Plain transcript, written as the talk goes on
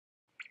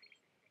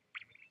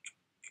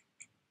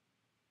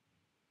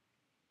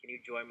you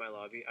join my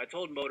lobby? I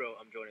told Moto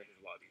I'm joining his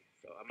lobby,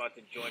 so I'm about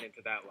to join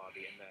into that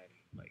lobby and then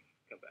like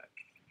come back.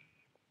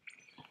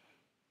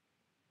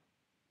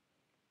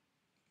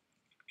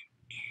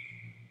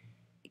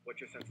 What's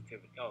your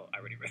sensitivity? Oh,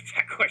 I already read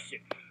that question.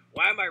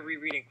 Why am I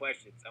rereading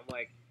questions? I'm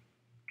like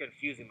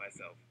confusing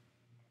myself.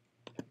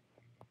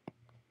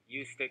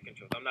 Use stick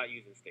controls. I'm not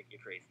using stick.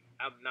 You're crazy.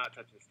 I'm not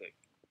touching stick.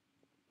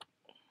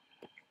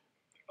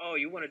 Oh,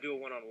 you want to do a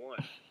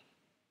one-on-one?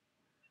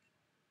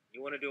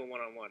 You want to do a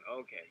one-on-one?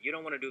 Okay. You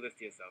don't want to do this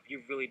to yourself.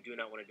 You really do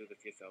not want to do this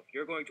to yourself.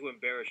 You're going to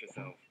embarrass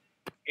yourself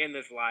in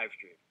this live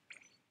stream.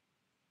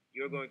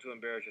 You're going to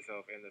embarrass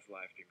yourself in this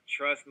live stream.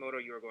 Trust, Moto,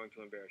 you are going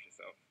to embarrass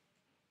yourself.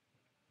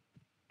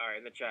 All right,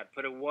 in the chat,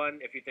 put a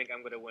 1 if you think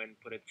I'm gonna win.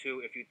 Put a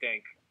 2 if you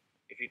think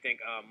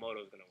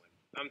Moto's gonna win.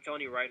 I'm telling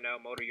you right now,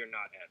 Moto, you're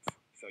not Eds,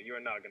 so you're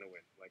not gonna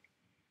win. Like,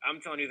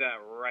 I'm telling you that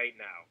right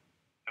now.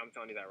 I'm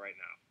telling you that right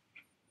now.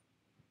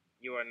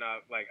 You are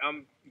not, like,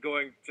 I'm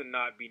going to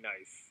not be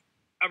nice.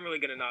 I'm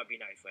really gonna not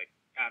be nice, like,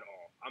 at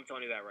all. I'm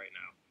telling you that right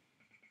now.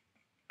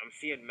 I'm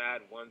seeing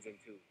mad 1s and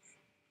 2s.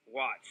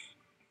 Watch.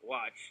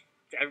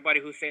 To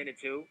everybody who's saying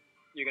it too,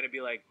 you're gonna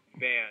be like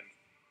banned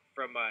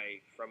from my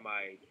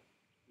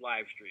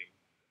live stream.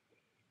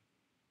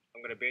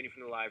 I'm gonna ban you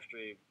from the live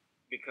stream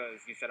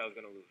because you said I was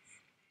gonna lose.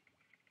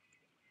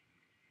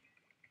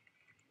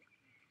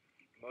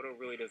 Moto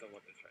really doesn't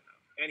want this right now.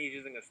 And he's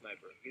using a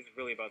sniper. He's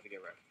really about to get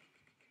wrecked.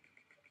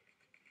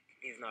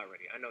 He's not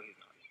ready. I know he's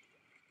not.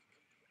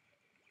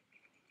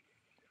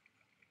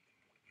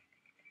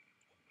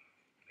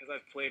 Because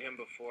I've played him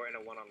before in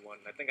a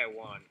one-on-one, and I think I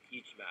won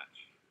each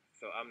match.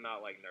 So I'm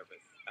not, like,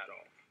 nervous at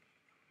all.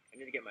 I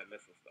need to get my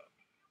missiles, though.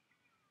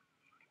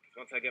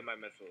 Once I get my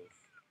missiles,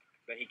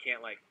 then he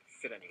can't, like,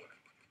 sit anywhere.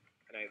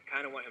 And I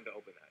kind of want him to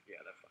open that.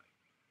 Yeah, that's fine.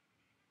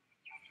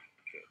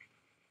 Good.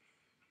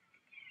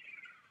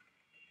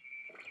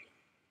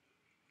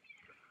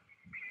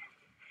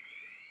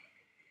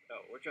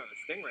 Oh, we're trying to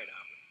sting right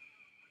now.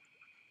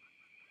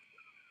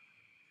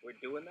 We're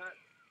doing that?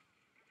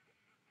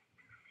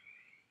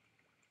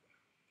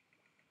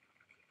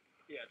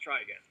 Yeah,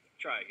 try again.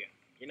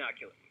 You're not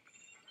killing me.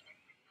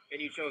 And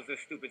you chose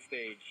this stupid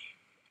stage,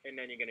 and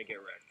then you're gonna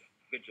get wrecked.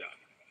 Good job.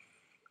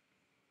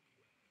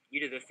 You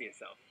did this to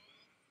yourself.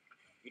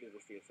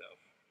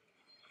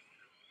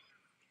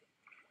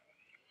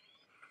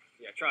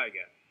 Yeah, try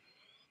again.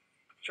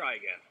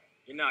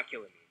 You're not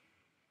killing me.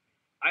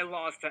 I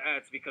lost to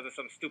Eds because of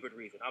some stupid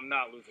reason. I'm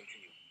not losing to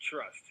you.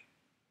 Trust.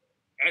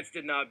 Eds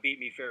did not beat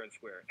me fair and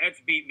square. Eds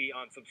beat me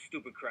on some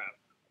stupid crap.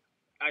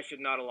 I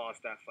should not have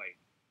lost that fight.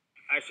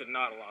 I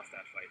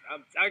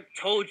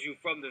told you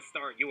from the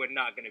start you were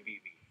not going to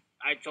beat me.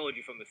 I told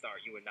you from the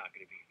start you were not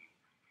going to beat me.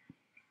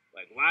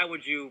 Like, why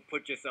would you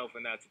put yourself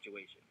in that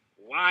situation?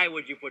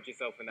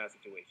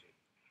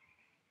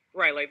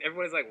 Right, like,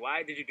 everybody's like,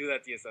 why did you do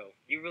that to yourself?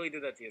 You really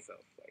did that to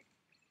yourself. Like,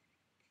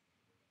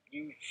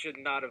 you should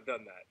not have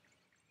done that.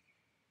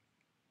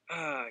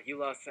 You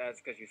lost to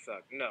Eds because you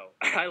suck. No,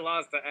 I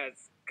lost to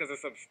Eds because of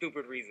some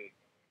stupid reason.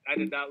 I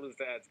did not lose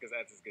to Eds because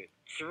Eds is good.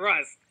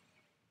 Trust.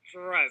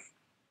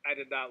 I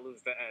did not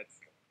lose to Eds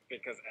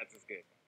because Eds is good.